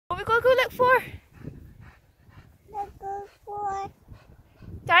we going to go look for? Let's go for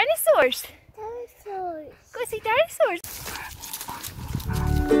Dinosaurs. dinosaurs. Go see dinosaurs.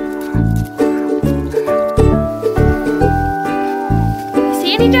 You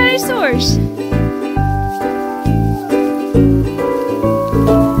see any dinosaurs?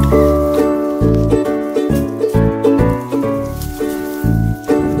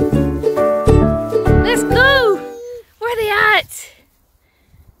 Let's go. Where are they at?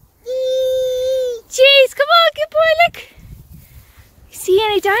 Jeez, come on, good boy, look. You see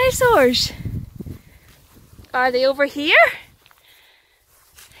any dinosaurs? Are they over here?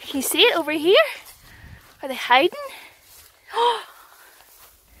 Can you see it over here? Are they hiding? Oh.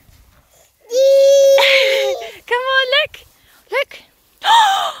 Come on, look. Look.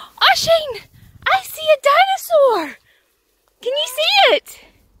 Oh, Oisin, I see a dinosaur. Can you see it?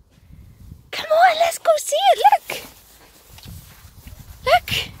 Come on, let's go see it. Look. Look.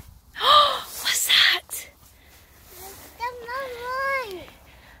 Oh, what's that?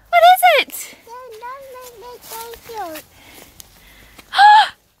 What is it? Oh,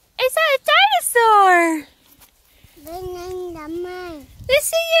 is that a dinosaur? Let's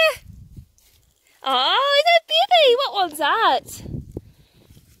see you. Oh, is that a baby? What one's that?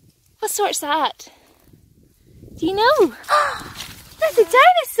 What sort's that? Do you know? That's a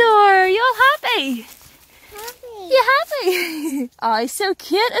dinosaur. You all happy? You happy? Oh, he's so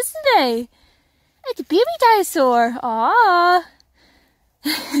cute, isn't he? Like a baby dinosaur. Aww.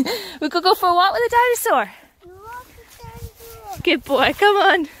 We could go for a walk with a dinosaur. Good boy, come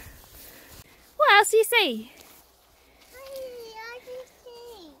on. What else do you see?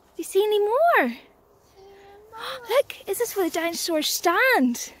 Do you see any more? Look, is this where the dinosaurs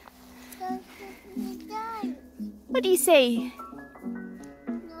stand? What do you see?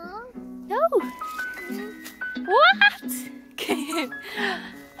 No. What?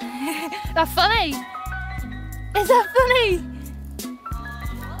 That funny? Is that funny?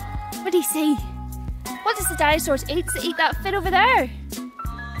 What do you see? What does the dinosaurs eat? Does it eat that fit over there?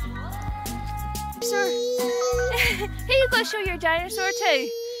 Who you got to show your dinosaur to?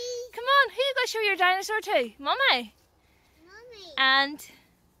 Come on, who you got to show your dinosaur to? Mummy? And?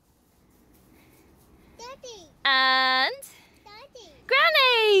 Daddy. And? Daddy.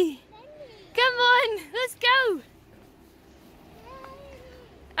 Granny! Come on, let's go.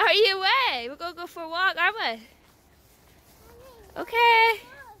 Are you away? We're going to go for a walk, aren't we? Okay.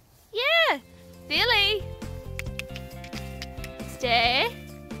 Yeah. Billy. Stay.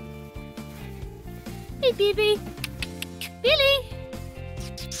 Hey, baby. Billy.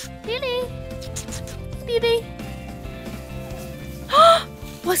 Billy. Baby.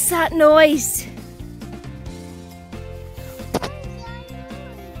 What's that noise?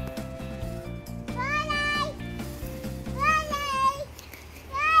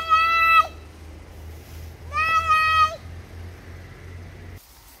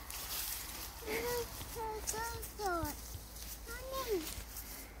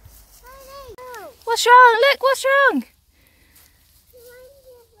 What's wrong? Look, what's wrong?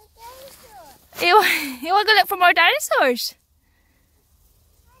 You want to go look for more dinosaurs?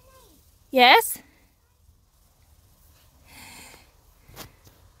 Yes?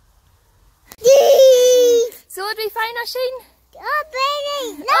 So what did we find, Oisin?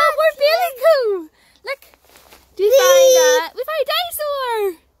 Baby! Oh, where'd Billy go? Look, do we find we found a dinosaur!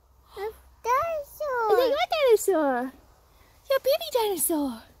 Dinosaur! Is that your dinosaur? Your baby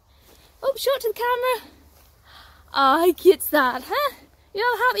dinosaur. Oh, show it to the camera. Oh, how cute's that, huh? You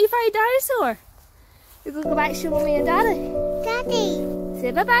all happy you found a dinosaur? We're going to go back and show Mummy and Daddy. Daddy!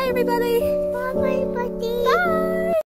 Say bye-bye, everybody. Bye, everybody. Bye.